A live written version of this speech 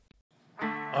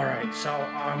All right, so,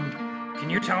 can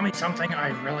you tell me something I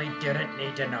really didn't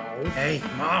need to know? Hey,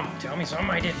 Mom, tell me something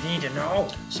I didn't need to know.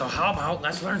 So how about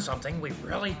let's learn something we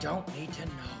really don't need to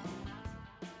know?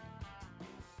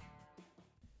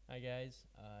 Hi guys,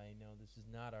 I know this is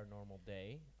not our normal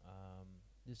day.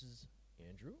 This is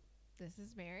Andrew, This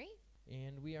is Mary.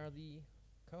 and we are the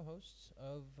co-hosts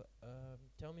of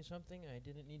Tell Me Something I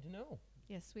Didn't Need to Know.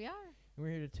 Yes, we are. And we're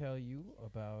here to tell you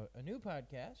about a new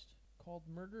podcast called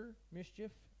Murder,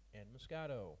 Mischief, and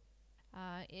Moscato.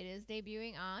 It is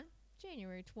debuting on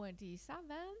January 27th.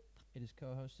 It is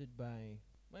co-hosted by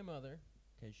my mother,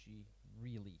 because she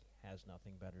really has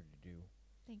nothing better to do.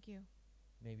 Thank you.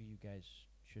 Maybe you guys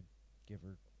should give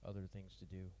her other things to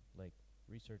do, like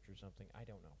research or something. I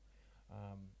don't know.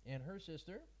 And her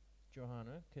sister,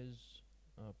 Johanna, because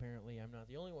apparently I'm not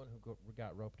the only one who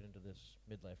got roped into this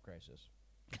midlife crisis.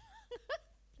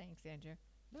 Thanks, Andrew.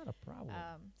 Not a problem.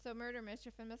 So Murder,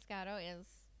 Mischief, and Moscato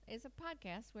is a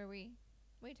podcast where we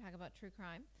talk about true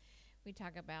crime. We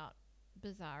talk about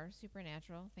bizarre,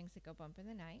 supernatural things that go bump in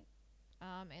the night.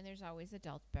 And there's always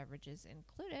adult beverages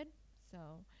included. So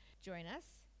join us.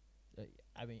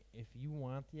 I mean, if you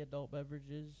want the adult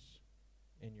beverages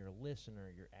and you're a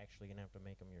listener, you're actually going to have to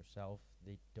make them yourself.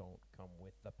 They don't come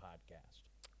with the podcast.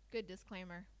 Good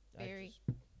disclaimer. Very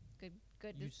good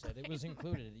You disclaimer. said it was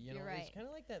included. You know, You're right. It's kind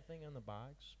of like that thing on the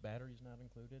box. Batteries not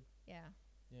included. Yeah.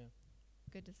 Yeah.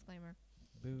 Good disclaimer.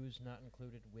 Booze not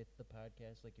included with the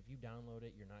podcast. Like, if you download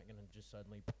it, you're not going to just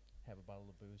suddenly have a bottle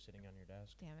of booze sitting on your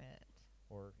desk Damn it.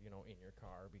 or, in your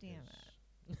car because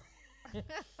Damn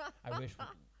I wish,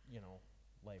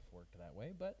 life worked that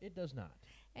way, but it does not.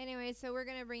 Anyway, so we're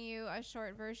going to bring you a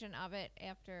short version of it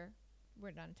after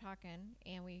we're done talking,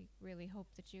 and we really hope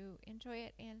that you enjoy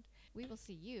it, and we will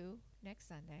see you next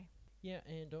Sunday. Yeah,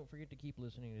 and don't forget to keep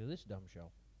listening to this dumb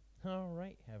show. All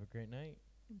right, have a great night.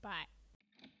 Bye.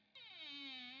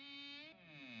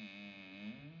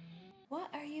 What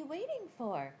are you waiting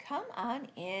for? Come on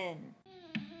in.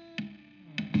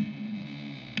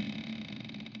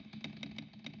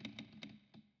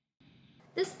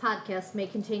 This podcast may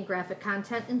contain graphic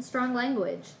content and strong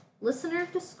language. Listener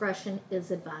discretion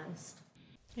is advised.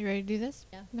 You ready to do this?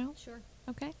 Yeah. No? Sure.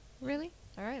 Okay. Really?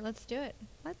 All right, let's do it.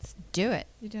 Let's do it.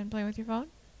 You done playing with your phone?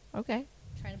 Okay.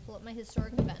 Trying to pull up my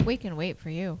historic event. We can wait for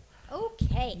you.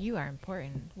 Okay. You are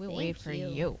important. We'll Thank wait for you.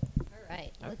 you. All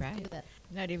right. Let's Okay. do this.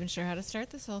 Not even sure how to start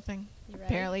this whole thing. You ready?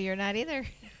 Apparently you're not either.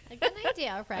 I got an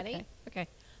idea. Ready? Okay.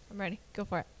 I'm ready. Go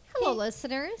for it. Hello,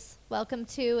 listeners. Welcome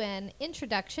to an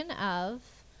introduction of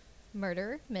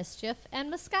Murder, Mischief,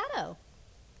 and Moscato.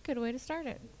 Good way to start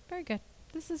it. Very good.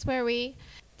 This is where we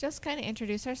just kind of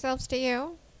introduce ourselves to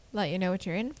you, let you know what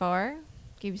you're in for,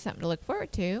 give you something to look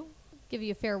forward to, Give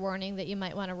you a fair warning that you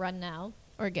might want to run now.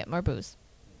 or get more booze.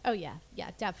 Oh, yeah.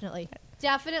 Yeah, definitely.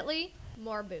 Definitely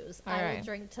more booze. All I right. will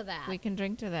drink to that. We can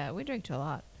drink to that. We drink to a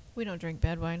lot. We don't drink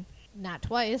bad wine. Not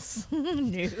twice.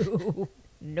 No.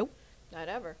 Nope. Not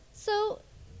ever. So,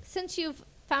 since you've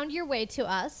found your way to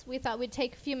us, we thought we'd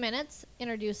take a few minutes,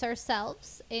 introduce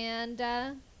ourselves, and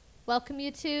welcome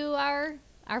you to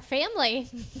our family.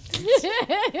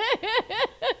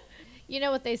 You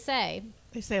know what they say.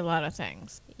 They say a lot of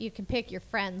things. You can pick your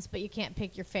friends, but you can't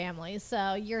pick your family.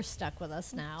 So you're stuck with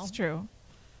us now. It's true.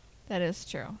 That is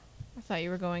true. I thought you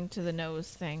were going to the nose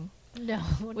thing. No,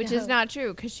 Which is not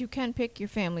true, because you can pick your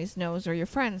family's nose or your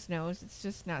friend's nose. It's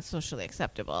just not socially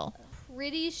acceptable.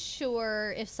 pretty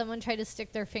sure if someone tried to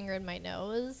stick their finger in my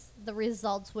nose, the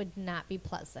results would not be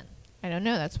pleasant. I don't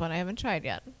know. That's one I haven't tried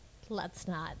yet. Let's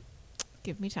not.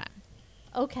 Give me time.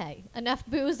 Okay, enough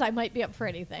booze. I might be up for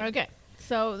anything. Okay.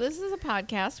 So this is a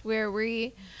podcast where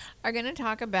we are going to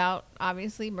talk about,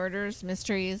 obviously, murders,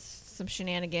 mysteries, some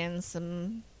shenanigans,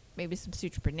 maybe some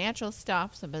supernatural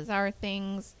stuff, some bizarre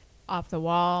things, off the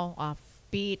wall, off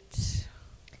beat,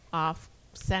 off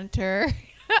center.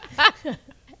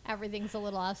 Everything's a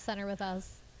little off center with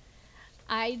us.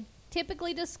 I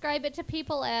typically describe it to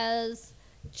people as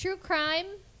true crime,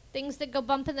 things that go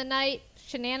bump in the night,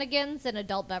 shenanigans, and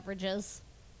adult beverages.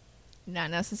 Not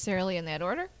necessarily in that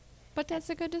order, but that's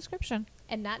a good description.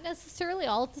 And not necessarily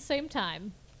all at the same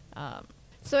time.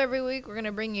 So every week we're going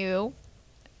to bring you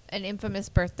an infamous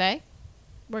birthday.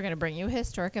 We're going to bring you a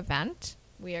historic event.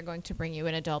 We are going to bring you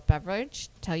an adult beverage,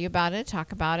 tell you about it,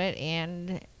 talk about it,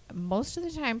 and most of the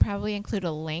time probably include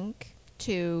a link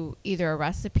to either a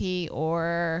recipe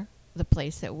or the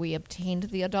place that we obtained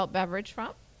the adult beverage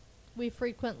from. We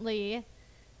frequently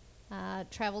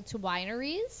travel to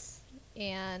wineries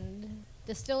and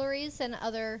distilleries and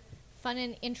other fun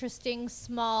and interesting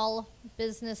small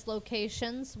business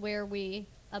locations where we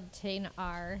obtain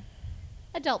our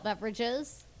adult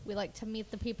beverages. We like to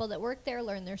meet the people that work there,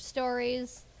 learn their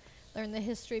stories, learn the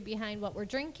history behind what we're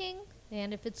drinking.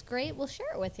 And if it's great, we'll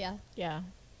share it with you. Yeah.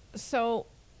 So,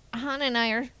 Hannah and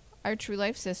I are true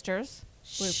life sisters.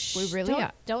 We really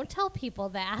are. Don't tell people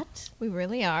that. We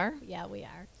really are. Yeah, we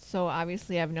are. So,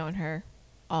 obviously, I've known her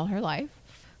all her life.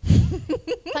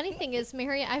 Funny thing is,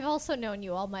 Mary, I've also known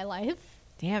you all my life.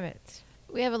 Damn it.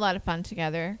 We have a lot of fun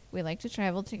together. We like to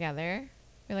travel together.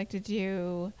 We like to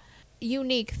do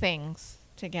unique things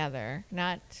together.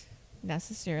 Not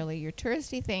necessarily your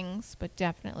touristy things, but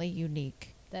definitely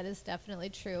unique. That is definitely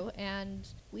true. And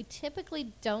we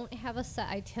typically don't have a set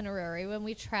itinerary when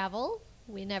we travel.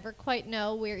 We never quite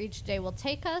know where each day will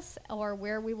take us or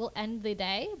where we will end the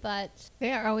day, but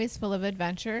They are always full of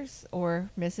adventures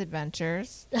or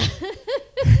misadventures.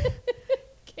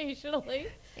 occasionally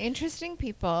Interesting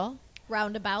people.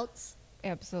 roundabouts.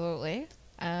 Absolutely.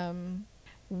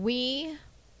 We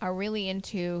are really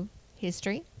into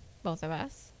history, both of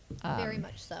us. Very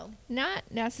much so. Not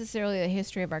necessarily the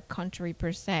history of our country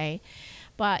per se,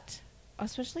 but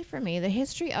especially for me, the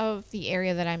history of the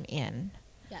area that I'm in.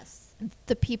 Yes.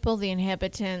 The people, the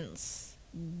inhabitants,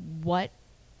 what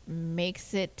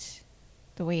makes it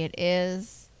the way it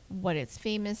is, what it's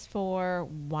famous for,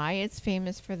 why it's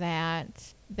famous for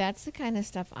that. That's the kind of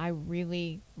stuff I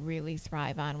really, really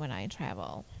thrive on when I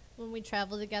travel. When we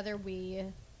travel together, we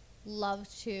love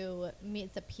to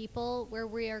meet the people where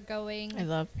we are going. I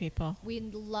love people. We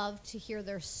love to hear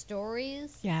their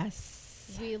stories. Yes.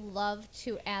 We love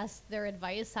to ask their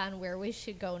advice on where we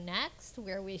should go next,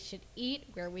 where we should eat,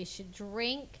 where we should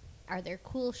drink. Are there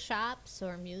cool shops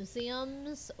or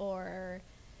museums or,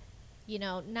 you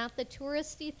know, not the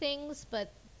touristy things,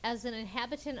 but as an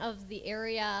inhabitant of the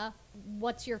area,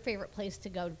 what's your favorite place to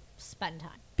go spend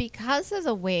time? Because of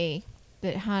the way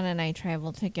that Hannah and I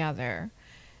travel together,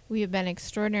 we have been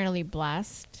extraordinarily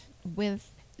blessed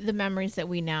with the memories that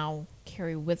we now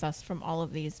carry with us from all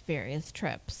of these various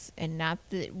trips. And not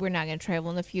that we're not going to travel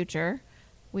in the future.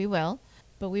 We will.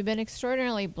 But we've been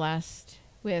extraordinarily blessed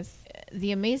with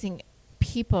the amazing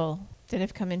people that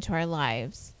have come into our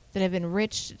lives, that have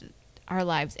enriched our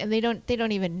lives. And they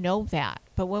don't even know that.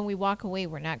 But when we walk away,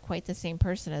 we're not quite the same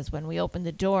person as when we opened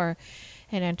the door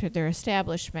and entered their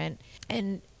establishment.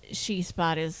 And She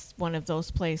Spot is one of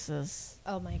those places.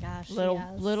 Oh my gosh.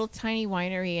 Little tiny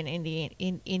winery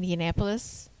in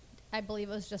Indianapolis. I believe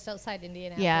it was just outside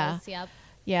Indianapolis. Yeah. Yep.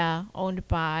 Yeah, owned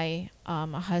by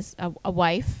a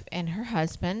wife and her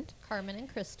husband. Carmen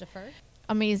and Christopher.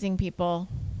 Amazing people.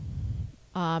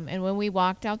 And when we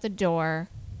walked out the door,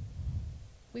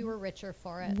 We were richer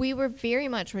for it. we were very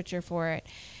much richer for it.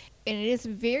 And it is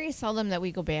very seldom that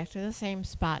we go back to the same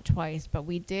spot twice, but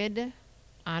we did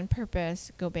on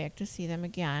purpose go back to see them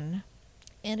again.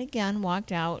 And again,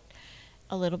 walked out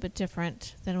a little bit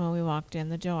different than when we walked in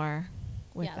the door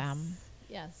with Yes. them.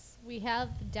 Yes. We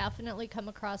have definitely come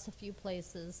across a few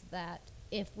places that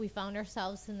if we found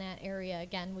ourselves in that area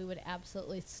again, we would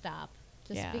absolutely stop.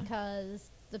 Just Yeah. because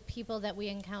the people that we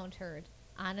encountered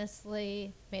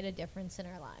honestly made a difference in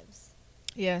our lives.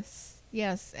 Yes,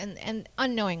 yes, and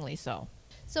unknowingly so.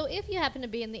 So if you happen to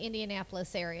be in the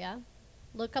Indianapolis area,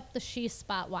 look up the She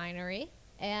Spot Winery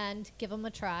and give them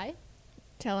a try.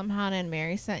 Tell them Hannah and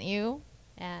Mary sent you.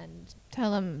 And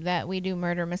Tell them that we do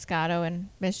murder, Moscato, and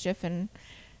mischief, and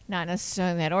not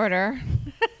necessarily in that order.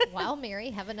 wow,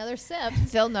 Mary, have another sip.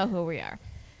 They'll know who we are.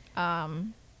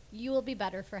 You will be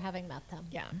better for having met them.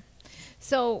 Yeah.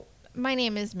 So my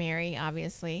name is Mary,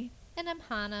 obviously, And I'm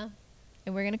Hannah.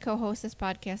 and we're going to co-host this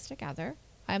podcast together.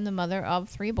 I'm the mother of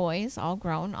 3 boys, all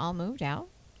grown, all moved out.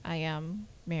 I am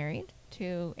married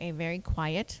to a very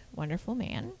quiet, wonderful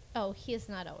man. Oh, he is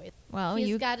not always. Well, He's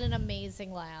you... got an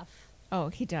amazing laugh. Oh,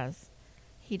 he does.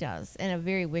 He does. And a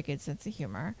very wicked sense of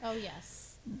humor. Oh,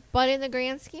 yes. But in the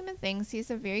grand scheme of things, he's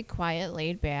a very quiet,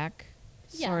 laid-back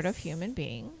sort of Yes. human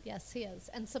being. Yes, he is.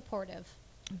 And supportive.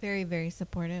 Very, very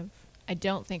supportive. I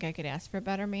don't think I could ask for a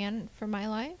better man for my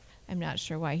life. I'm not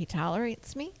sure why he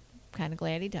tolerates me. I'm kind of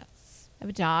glad he does. I have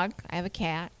a dog. I have a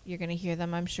cat. You're going to hear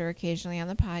them, I'm sure, occasionally on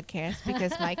the podcast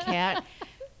because my cat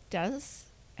does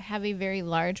have a very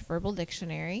large verbal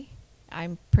dictionary.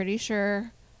 I'm pretty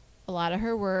sure a lot of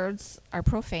her words are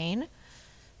profane,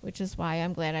 which is why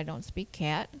I'm glad I don't speak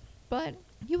cat. But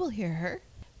you will hear her.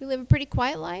 We live a pretty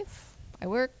quiet life. I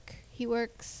work. He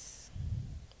works.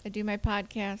 I do my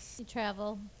podcasts. We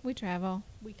travel. We travel.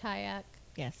 We kayak.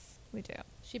 Yes, we do.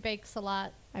 She bakes a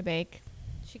lot. I bake.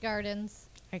 She gardens.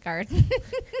 I garden.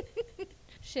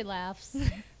 She laughs.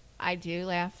 I do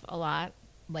laugh a lot.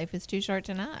 Life is too short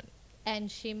to not.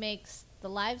 And she makes the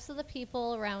lives of the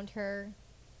people around her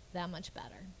that much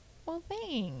better. Well,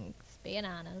 thanks. Just being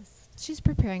honest. She's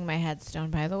preparing my headstone,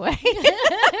 by the way.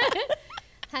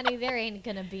 Honey, there ain't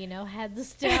gonna be no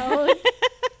headstone.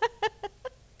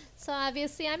 So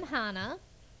obviously I'm Hannah.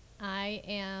 I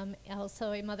am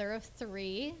also a mother of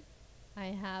 3. I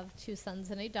have 2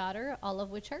 sons and a daughter, all of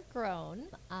which are grown.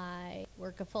 I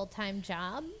work a full-time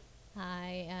job.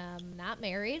 I am not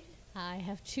married. I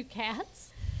have 2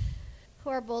 cats who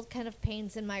are both kind of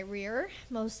pains in my rear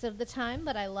most of the time,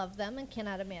 but I love them and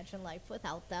cannot imagine life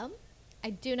without them. I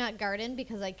do not garden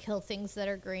because I kill things that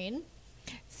are green.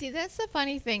 See, that's the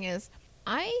funny thing is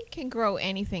I can grow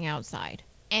anything outside.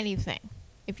 Anything.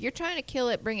 If you're trying to kill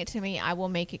it, bring it to me. I will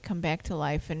make it come back to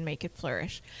life and make it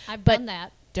flourish. I've But done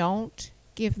that. Don't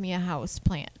give me a house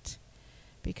plant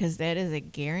because that is a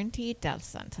guaranteed death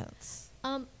sentence.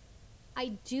 I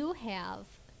do have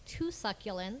 2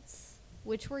 succulents,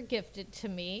 which were gifted to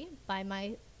me by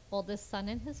my oldest son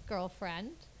and his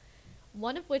girlfriend.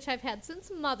 One of which I've had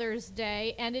since Mother's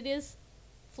Day, and it is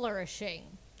flourishing.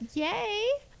 Yay!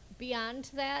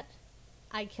 Beyond that,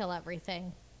 I kill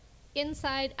everything.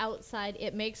 Inside, outside,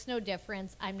 it makes no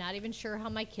difference. I'm not even sure how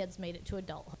my kids made it to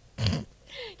adulthood.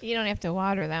 You don't have to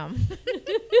water them.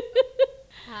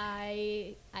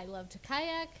 I love to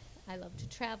kayak. I love to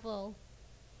travel.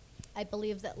 I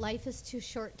believe that life is too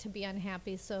short to be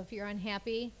unhappy. So if you're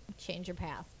unhappy, change your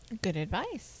path. Good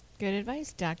advice. Good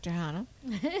advice, Dr. Hannah.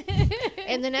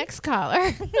 And the next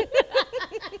caller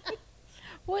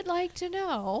would like to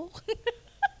know.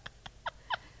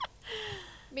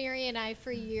 Mary and I,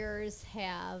 for years,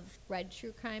 have read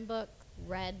true crime books,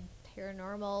 read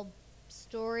paranormal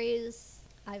stories.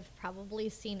 I've probably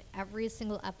seen every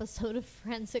single episode of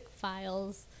Forensic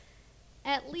Files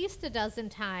at least a dozen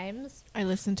times, I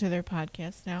listen to their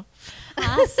podcast now.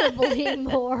 possibly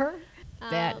more.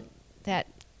 That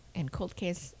and Cold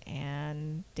Case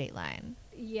and Dateline.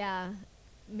 Yeah.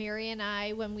 Mary and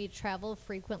I, when we travel,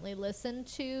 frequently listen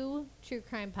to true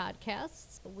crime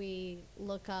podcasts. We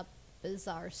look up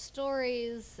bizarre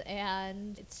stories,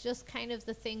 and it's just kind of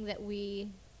the thing that we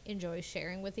enjoy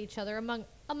sharing with each other,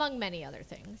 among many other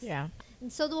things. Yeah.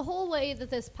 And so the whole way that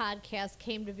this podcast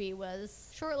came to be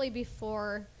was shortly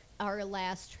before our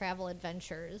last travel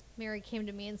adventures. Mary came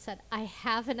to me and said, I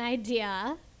have an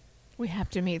idea. We have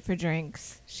to meet for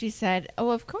drinks. She said,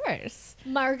 oh, of course.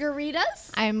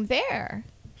 Margaritas? I'm there.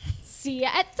 See ya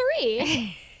at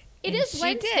 3. It is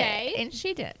Wednesday. And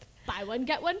she did. Buy one,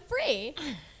 get one free.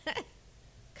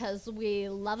 Because we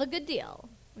love a good deal.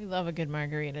 We love a good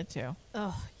margarita, too.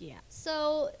 Oh, yeah.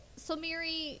 So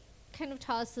Mary kind of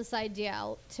tossed this idea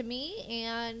out to me,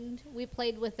 and we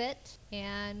played with it,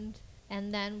 and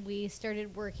then we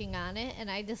started working on it,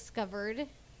 and I discovered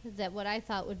that what I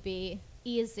thought would be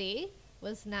easy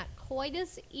was not quite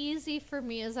as easy for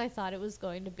me as I thought it was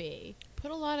going to be.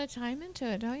 Put a lot of time into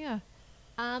it, don't you?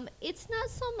 It's not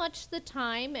so much the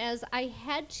time as I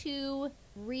had to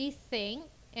rethink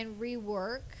and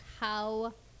rework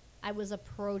how I was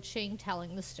approaching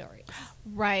telling the stories.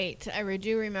 Right. I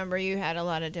do remember you had a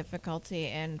lot of difficulty,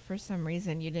 and for some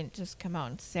reason you didn't just come out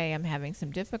and say, I'm having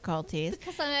some difficulties.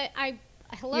 Because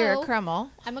hello. You're a Kreml.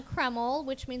 I'm a Kreml,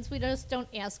 which means we just don't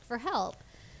ask for help.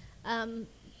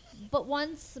 But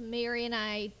once Mary and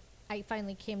I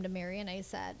finally came to Mary and I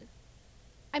said,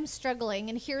 I'm struggling,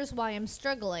 and here's why I'm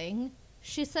struggling.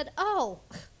 She said, oh,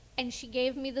 and she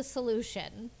gave me the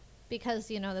solution. Because,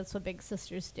 that's what big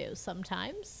sisters do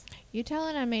sometimes. You tell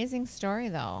an amazing story,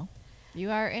 though.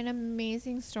 You are an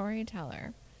amazing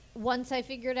storyteller. Once I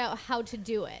figured out how to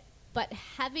do it. But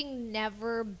having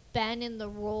never been in the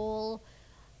role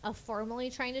of formally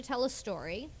trying to tell a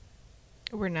story.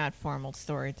 We're not formal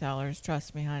storytellers.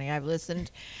 Trust me, honey. I've listened.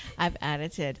 I've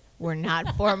edited. We're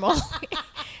not formal.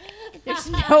 There's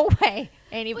no way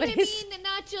anybody's... But I mean,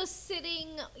 not just sitting,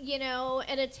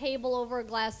 at a table over a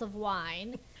glass of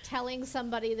wine, telling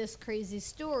somebody this crazy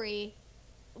story.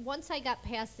 Once I got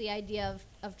past the idea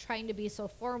of trying to be so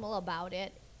formal about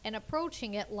it and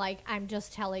approaching it like I'm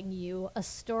just telling you a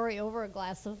story over a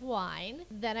glass of wine,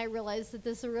 then I realized that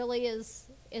this really is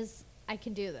I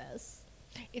can do this.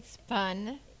 It's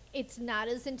fun. It's not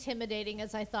as intimidating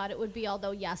as I thought it would be,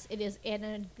 although, yes, it is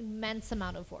an immense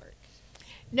amount of work.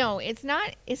 No, it's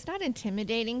not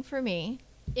intimidating for me.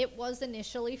 It was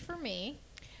initially for me.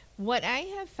 What I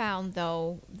have found,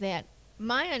 though, that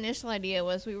my initial idea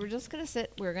was we were just going to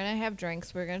sit, we were going to have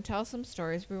drinks, we were going to tell some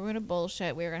stories, we were going to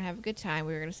bullshit, we were going to have a good time,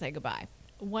 we were going to say goodbye.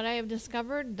 What I have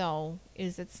discovered, though,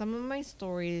 is that some of my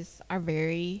stories are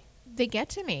they get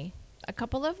to me. A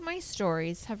couple of my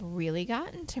stories have really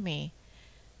gotten to me.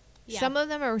 Yeah. Some of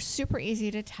them are super easy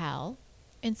to tell,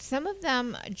 and some of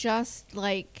them just,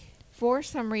 like, for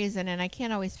some reason, and I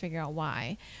can't always figure out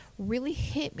why, really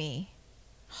hit me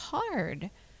hard.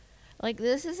 Like,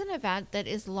 this is an event that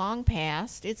is long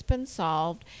past. It's been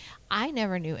solved. I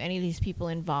never knew any of these people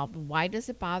involved. Why does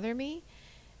it bother me?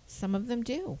 Some of them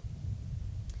do.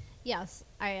 Yes,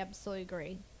 I absolutely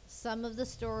agree. Some of the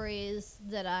stories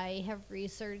that I have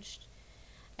researched,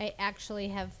 I actually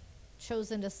have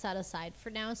chosen to set aside for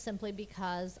now simply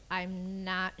because I'm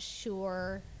not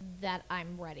sure that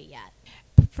I'm ready yet.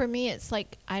 For me, it's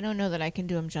like, I don't know that I can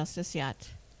do them justice yet.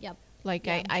 Yep. Like,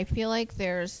 Yeah. I feel like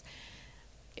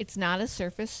it's not a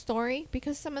surface story,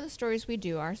 because some of the stories we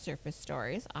do are surface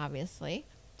stories, obviously.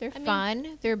 They're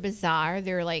fun, they're bizarre,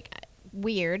 they're like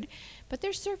weird, but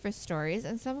they're surface stories,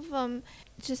 and some of them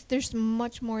just, there's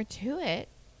much more to it,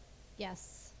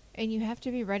 Yes. and you have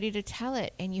to be ready to tell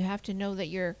it, and you have to know that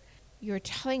you're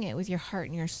telling it with your heart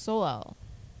and your soul.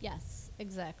 Yes,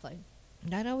 exactly.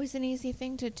 Not always an easy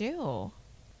thing to do.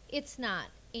 It's not.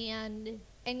 And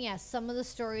yes, some of the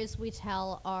stories we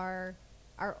tell are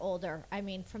older. I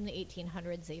mean, from the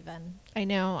 1800s even. I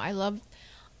know.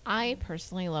 I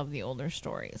personally love the older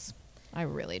stories. I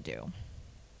really do.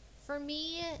 For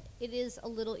me, it is a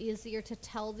little easier to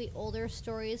tell the older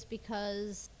stories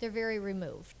because they're very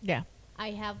removed. Yeah.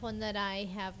 I have one that I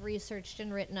have researched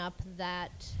and written up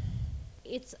that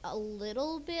it's a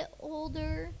little bit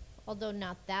older, although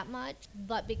not that much,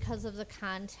 but because of the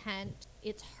content,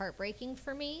 it's heartbreaking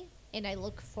for me. And I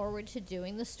look forward to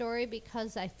doing the story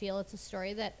because I feel it's a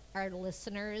story that our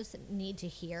listeners need to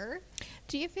hear.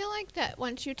 Do you feel like that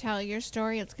once you tell your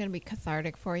story, it's going to be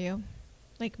cathartic for you?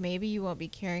 Like, maybe you won't be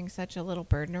carrying such a little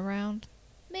burden around?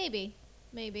 Maybe.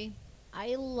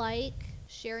 I like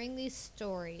sharing these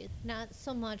stories, not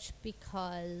so much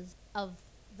because of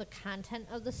the content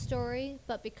of the story,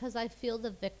 but because I feel the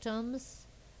victims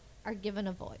are given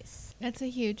a voice. That's a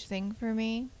huge thing for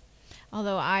me.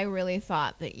 Although I really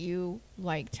thought that you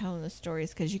like telling the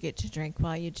stories because you get to drink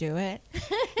while you do it.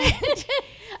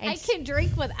 I can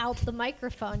drink without the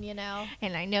microphone, you know.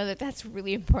 And I know that that's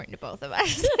really important to both of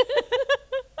us.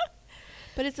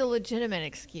 But it's a legitimate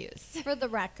excuse. For the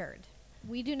record,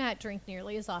 we do not drink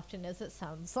nearly as often as it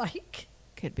sounds like.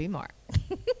 Could be more.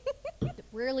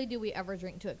 Rarely do we ever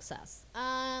drink to excess.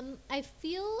 I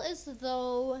feel as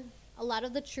though a lot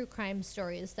of the true crime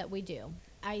stories that we do,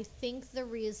 I think the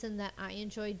reason that I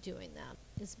enjoy doing them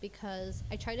is because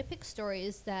I try to pick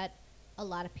stories that a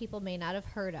lot of people may not have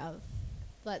heard of,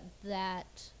 but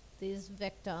that these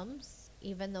victims,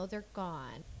 even though they're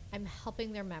gone, I'm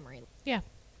helping their memory. Yeah.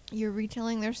 You're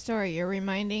retelling their story. You're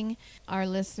reminding our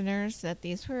listeners that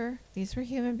these were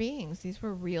human beings. These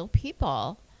were real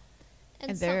people.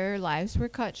 And their lives were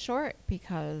cut short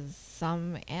because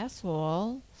some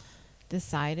asshole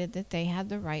decided that they had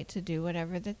the right to do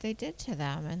whatever that they did to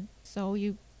them. And so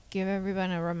you give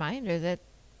everyone a reminder that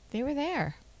they were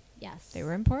there. Yes. They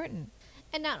were important.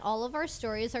 And not all of our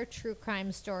stories are true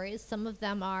crime stories. Some of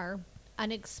them are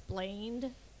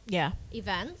unexplained Yeah.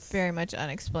 events. Very much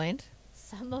unexplained.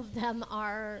 Some of them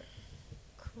are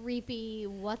creepy,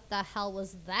 what the hell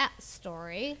was that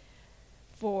story?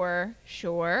 For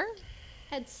sure.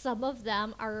 And some of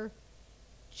them are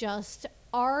just,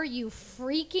 are you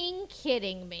freaking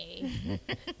kidding me?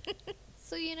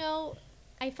 So, you know,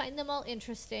 I find them all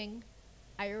interesting.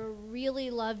 I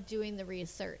really love doing the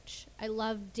research. I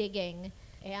love digging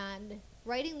and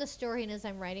writing the story. And as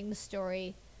I'm writing the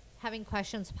story, having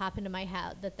questions pop into my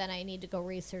head that then I need to go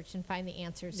research and find the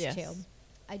answers to.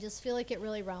 I just feel like it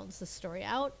really rounds the story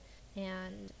out.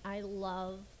 And I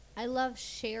love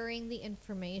sharing the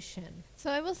information. So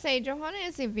I will say Johanna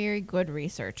is a very good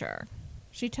researcher.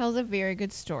 She tells a very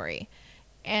good story.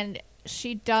 And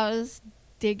she does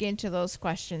dig into those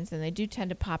questions, and they do tend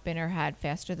to pop in her head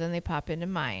faster than they pop into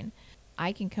mine.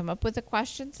 I can come up with the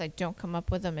questions. I don't come up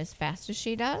with them as fast as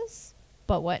she does.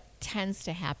 But what tends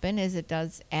to happen is it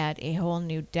does add a whole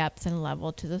new depth and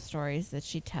level to the stories that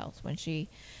she tells when she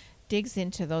digs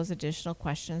into those additional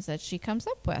questions that she comes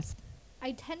up with.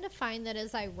 I tend to find that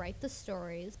as I write the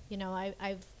stories, you know,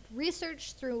 I've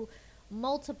researched through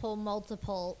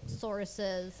multiple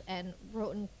sources and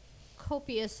written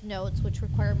copious notes, which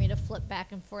require me to flip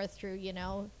back and forth through,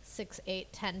 6,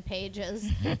 8, 10 pages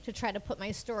to try to put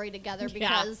my story together.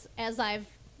 Because as I've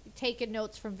taken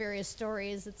notes from various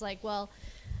stories, it's like, well,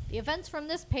 the events from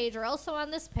this page are also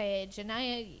on this page, and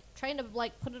I trying to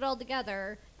put it all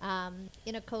together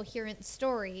in a coherent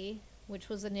story, which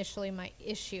was initially my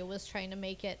issue, was trying to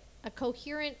make it a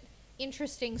coherent,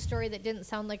 interesting story that didn't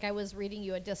sound like I was reading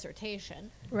you a dissertation.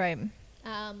 Right.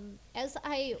 As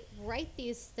I write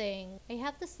these things, I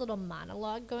have this little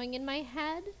monologue going in my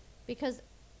head because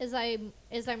as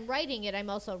I'm writing it, I'm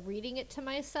also reading it to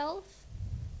myself,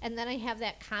 and then I have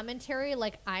that commentary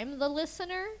like I'm the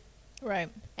listener. Right.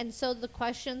 And so the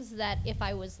questions that if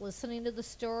I was listening to the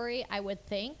story, I would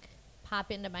think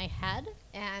pop into my head,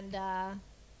 and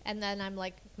then I'm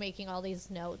like making all these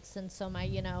notes, and so my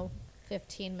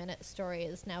 15-minute story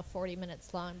is now 40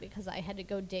 minutes long because I had to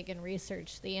go dig and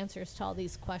research the answers to all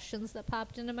these questions that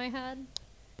popped into my head.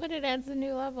 But it adds a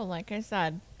new level, like I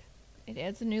said. It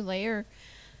adds a new layer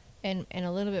and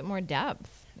a little bit more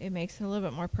depth. It makes it a little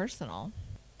bit more personal.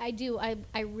 I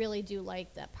really do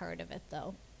like that part of it,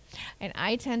 though. And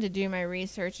I tend to do my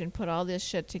research and put all this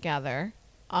shit together.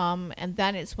 And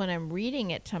then it's when I'm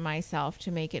reading it to myself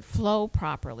to make it flow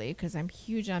properly, because I'm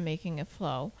huge on making it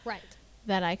flow, Right.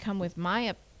 that I come with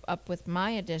up with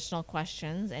my additional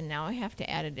questions, and now I have to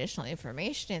add additional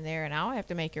information in there, and now I have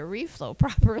to make it reflow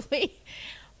properly,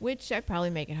 which I probably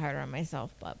make it harder on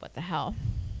myself, but what the hell.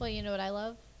 Well, you know what I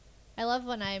love? I love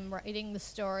when I'm writing the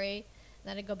story,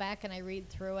 then I go back and I read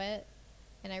through it,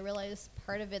 and I realize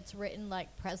part of it's written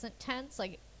like present tense,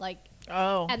 like,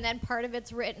 Oh. and then part of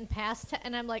it's written past tense,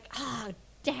 and I'm like, oh,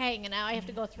 dang, and now I have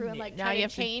to go through and like Now try you to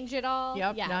have to- change it all.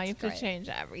 Yep, Yeah, now you it's have great. to change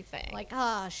everything. Like,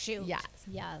 oh, shoot. Yes.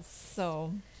 Yes.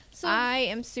 So So I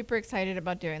am super excited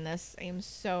about doing this.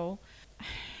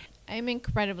 I'm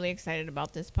incredibly excited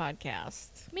about this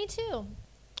podcast. me too.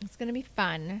 It's going to be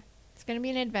fun. It's going to be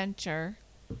an adventure.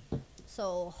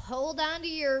 So hold on to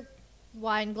your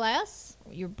wine glass,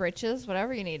 Your britches,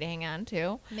 whatever you need to hang on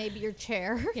to. maybe your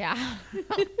chair, Yeah.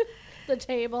 the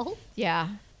table. Yeah.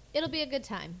 It'll be a good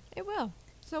time. It will.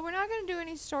 So we're not going to do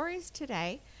any stories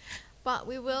today, but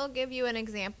we will give you an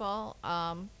example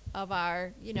of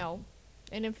our,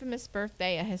 an infamous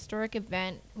birthday, a historic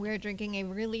event. We're drinking a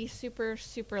really super,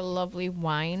 super lovely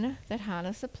wine that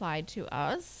Hannah supplied to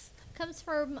us. Comes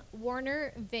from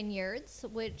Warner Vineyards,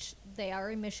 which they are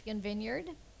a Michigan vineyard.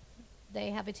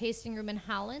 They have a tasting room in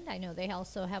Holland. I know they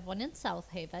also have one in South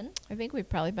Haven. I think we've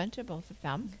probably been to both of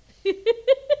them.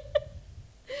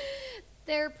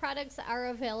 Their products are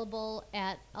available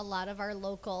at a lot of our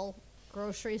local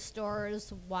grocery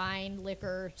stores, wine,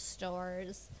 liquor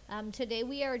stores. Today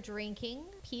we are drinking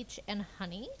Peach and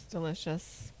Honey. It's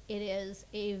delicious. It is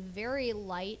a very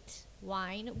light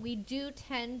wine. We do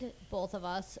tend, both of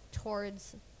us,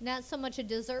 towards not so much a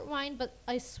dessert wine, but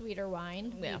a sweeter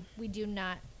wine. Yeah. We do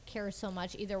not care so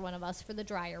much, either one of us, for the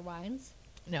drier wines.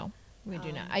 No, we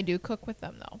do not. I do cook with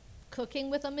them, though. Cooking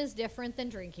with them is different than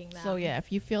drinking them. So, yeah,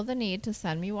 if you feel the need to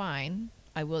send me wine,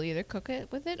 I will either cook it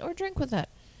with it or drink with it.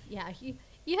 Yeah,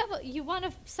 you want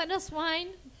to send us wine?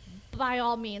 By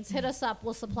all means, hit us up.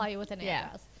 We'll supply you with an Yeah.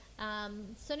 address.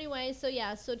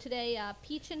 So today,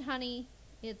 Peach and Honey.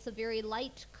 It's a very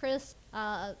light, crisp,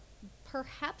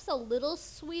 perhaps a little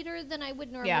sweeter than I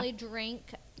would normally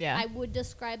drink. Yeah. I would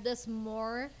describe this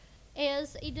more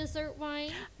as a dessert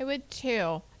wine. I would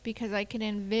too, because I can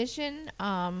envision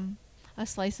a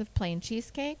slice of plain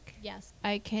cheesecake. Yes,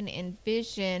 I can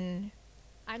envision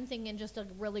I'm thinking just a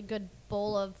really good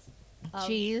bowl of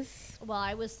cheese. Well,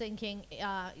 I was thinking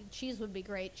cheese would be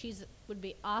great. Cheese would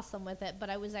be awesome with it. But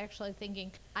I was actually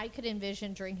thinking I could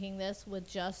envision drinking this with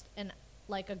just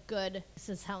a good,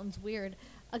 this sounds weird,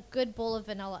 a good bowl of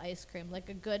vanilla ice cream, like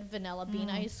a good vanilla bean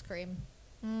ice cream.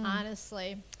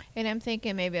 Honestly. And I'm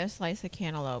thinking maybe a slice of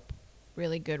cantaloupe,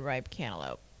 really good ripe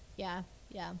cantaloupe. Yeah.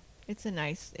 It's a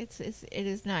nice. It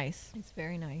is nice. It's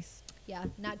very nice. Yeah.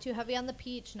 Not too heavy on the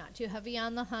peach, not too heavy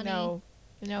on the honey. No,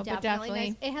 but definitely.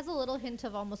 nice. It has a little hint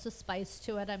of almost a spice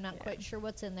to it. I'm not quite sure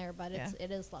what's in there, but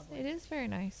it is lovely. It is very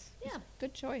nice. Yeah.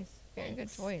 Good choice. Very good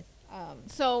Thanks. choice.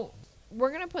 So we're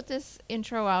going to put this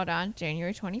intro out on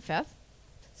January 25th.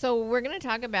 So we're going to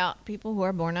talk about people who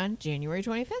are born on January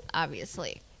 25th,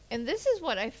 obviously. And this is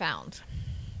what I found.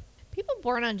 People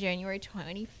born on January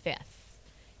 25th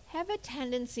have a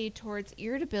tendency towards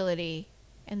irritability,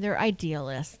 and they're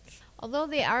idealists. Although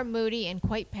they are moody and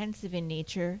quite pensive in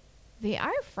nature, they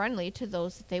are friendly to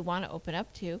those that they want to open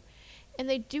up to, and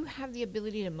they do have the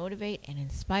ability to motivate and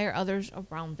inspire others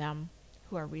around them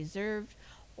who are reserved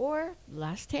or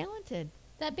less talented.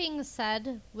 That being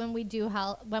said, when we do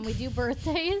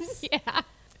birthdays, Yeah.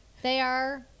 they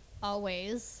are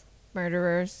always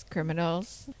Murderers,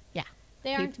 criminals. Yeah.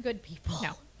 they aren't good people.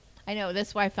 No. I know.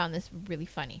 That's why I found this really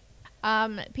funny.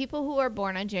 People who are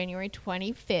born on January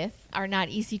 25th are not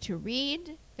easy to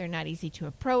read. They're not easy to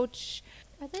approach.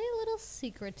 Are they a little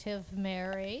secretive,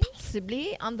 Mary?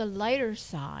 Possibly on the lighter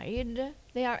side,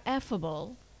 they are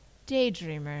affable,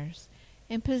 daydreamers,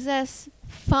 and possess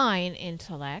fine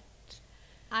intellect.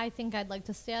 I think I'd like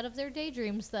to stay out of their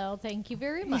daydreams, though. Thank you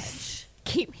very much.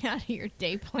 Keep me out of your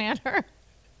day planner.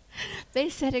 They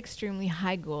set extremely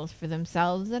high goals for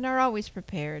themselves and are always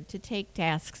prepared to take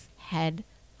tasks head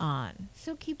on.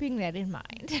 So keeping that in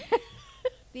mind.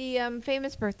 The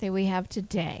famous birthday we have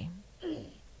today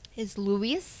is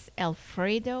Luis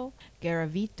Alfredo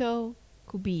Garavito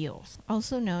Cubillos,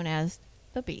 also known as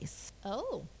the Beast.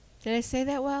 Oh. Did I say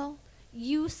that well?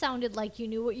 You sounded like you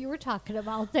knew what you were talking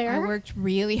about there. I worked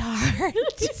really hard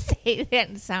to say that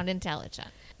and sound intelligent.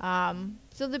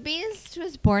 So the Beast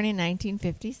was born in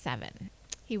 1957.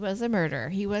 He was a murderer.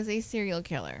 He was a serial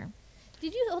killer.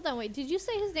 Did you hold on? Wait. Did you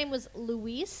say his name was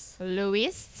Luis?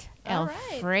 Luis All right.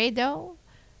 Alfredo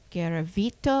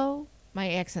Garavito.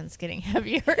 My accent's getting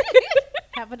heavier.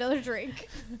 Have another drink.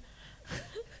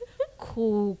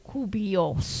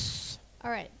 Cubillos.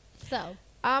 All right. So,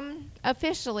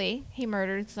 Officially, he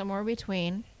murdered somewhere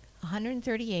between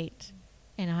 138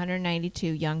 and 192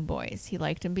 young boys. He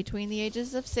liked them between the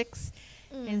ages of 6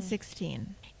 and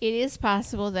 16. It is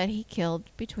possible that he killed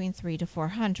between 3 to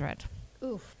 400.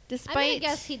 oof. Despite, I'm gonna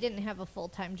guess he didn't have a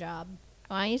full-time job.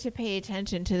 I want you to pay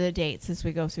attention to the dates as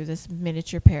we go through this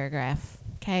miniature paragraph,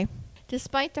 okay?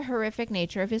 Despite the horrific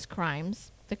nature of his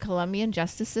crimes, the Colombian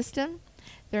justice system,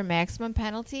 their maximum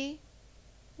penalty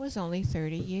was only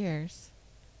 30 years.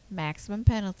 Maximum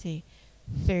penalty,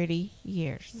 30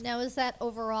 years. Now, is that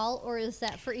overall or is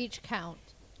that for each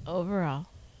count? Overall.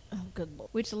 Oh, good lord.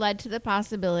 Which led to the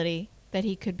possibility that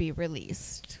he could be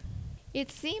released. It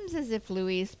seems as if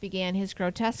Luis began his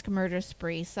grotesque murder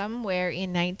spree somewhere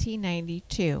in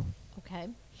 1992. Okay.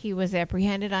 He was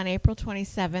apprehended on April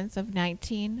 27th of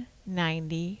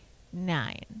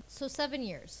 1999. So 7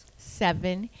 years.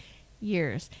 7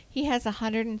 years. He has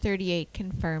 138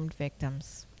 confirmed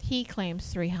victims. He claims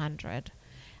 300.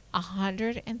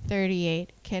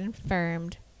 138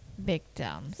 confirmed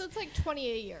victims. So it's like 20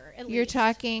 a year at You're least.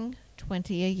 talking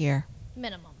 20 a year.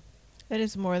 Minimum. That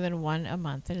is more than one a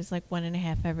month. That is like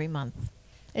 1.5 every month.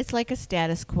 It's like a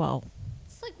status quo.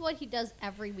 It's like what he does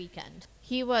every weekend.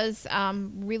 He was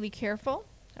really careful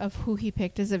of who he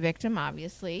picked as a victim,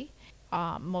 obviously.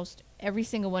 Most every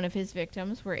single one of his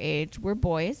victims were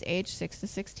boys, aged 6 to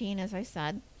 16, as I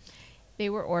said. They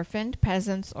were orphaned,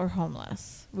 peasants, or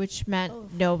homeless, which meant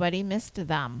Oof. nobody missed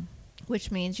them,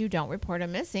 which means you don't report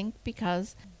them missing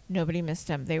because nobody missed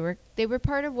them. They were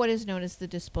part of what is known as the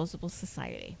disposable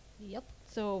society. Yep.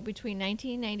 So between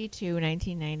 1992 and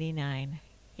 1999,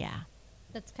 yeah.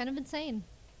 That's kind of insane.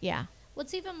 Yeah.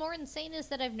 What's even more insane is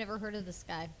that I've never heard of this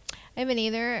guy. I haven't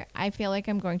either. I feel like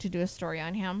I'm going to do a story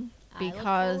on him I look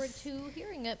because forward to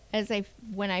hearing it.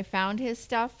 when I found his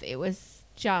stuff, it was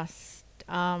just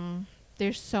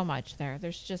there's so much there.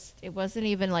 It wasn't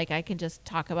even like I can just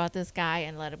talk about this guy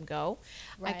and let him go.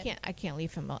 Right. I can't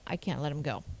leave him. I can't let him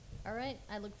go. All right.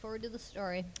 I look forward to the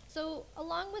story. So,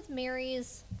 along with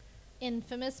Mary's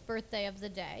infamous birthday of the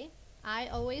day, I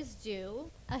always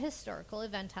do a historical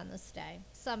event on this day.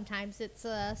 Sometimes it's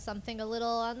something a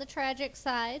little on the tragic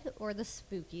side or the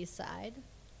spooky side.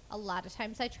 A lot of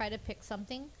times I try to pick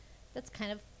something that's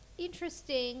kind of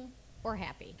interesting or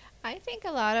happy. I think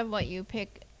a lot of what you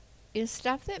pick is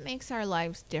stuff that makes our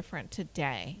lives different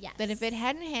today. Yes. That if it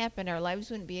hadn't happened, our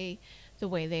lives wouldn't be the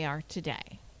way they are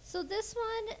today. So this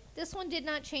one did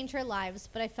not change our lives,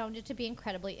 but I found it to be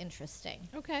incredibly interesting.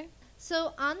 Okay.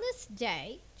 So on this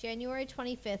day, January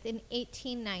 25th in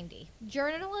 1890,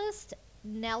 journalist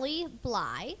Nellie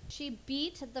Bly, she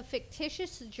beat the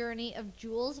fictitious journey of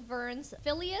Jules Verne's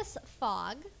Phileas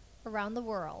Fogg around the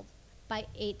world by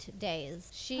 8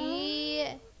 days. She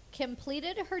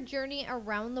completed her journey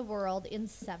around the world in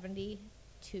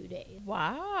 72 days.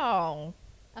 Wow.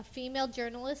 A female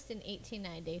journalist in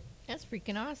 1890. That's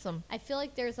freaking awesome. I feel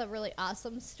like there's a really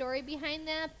awesome story behind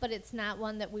that, but it's not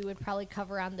one that we would probably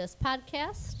cover on this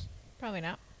podcast. Probably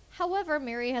not. However,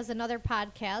 Mary has another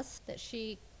podcast that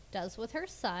she does with her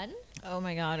son. Oh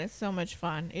my God, it's so much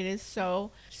fun. It is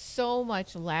so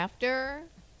much laughter,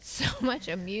 so much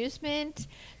amusement,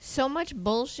 so much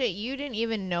bullshit you didn't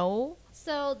even know.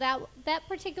 So that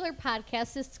particular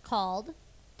podcast is called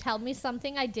Tell Me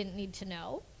Something I Didn't Need to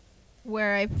Know.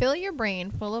 Where I fill your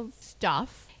brain full of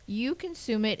stuff, you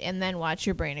consume it, and then watch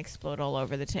your brain explode all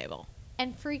over the table.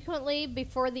 And frequently,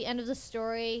 before the end of the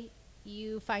story,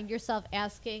 you find yourself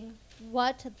asking,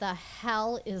 what the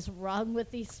hell is wrong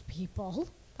with these people?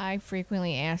 I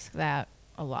frequently ask that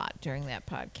a lot during that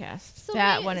podcast. So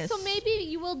So maybe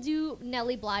you will do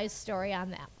Nellie Bly's story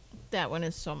on that. that one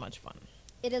is so much fun.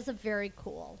 It is a very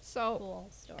cool story.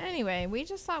 Anyway, we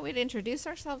just thought we'd introduce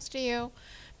ourselves to you,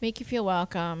 make you feel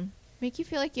welcome, make you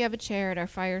feel like you have a chair at our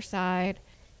fireside.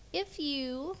 If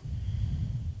you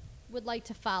would like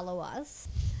to follow us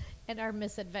and our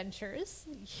misadventures,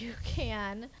 you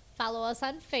can follow us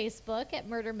on Facebook at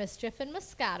Murder, Mischief, and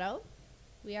Moscato.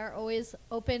 We are always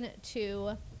open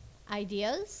to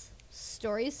ideas,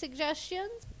 story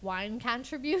suggestions, wine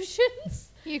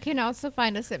contributions. You can also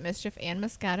find us at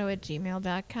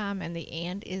mischiefandmoscato@gmail.com, and the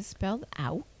 "and" is spelled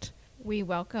out. We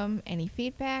welcome any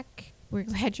feedback. We're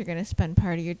glad you're going to spend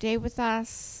part of your day with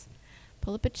us.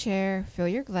 Pull up a chair, fill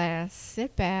your glass,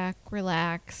 sit back,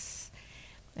 relax,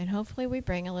 and hopefully we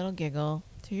bring a little giggle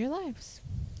to your lives.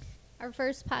 Our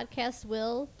first podcast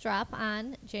will drop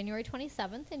on January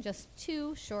 27th in just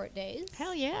 2 short days.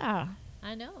 Hell yeah.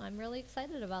 I know. I'm really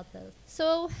excited about this.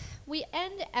 So we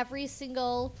end every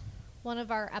single one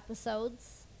of our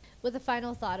episodes with a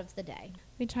final thought of the day.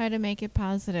 We try to make it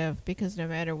positive because no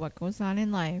matter what goes on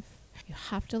in life, you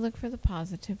have to look for the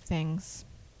positive things.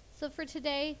 So for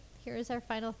today, here is our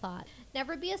final thought.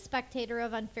 Never be a spectator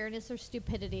of unfairness or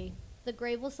stupidity. The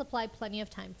grave will supply plenty of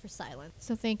time for silence.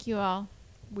 So thank you all.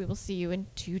 We will see you in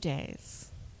 2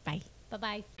 days. Bye.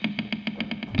 Bye-bye.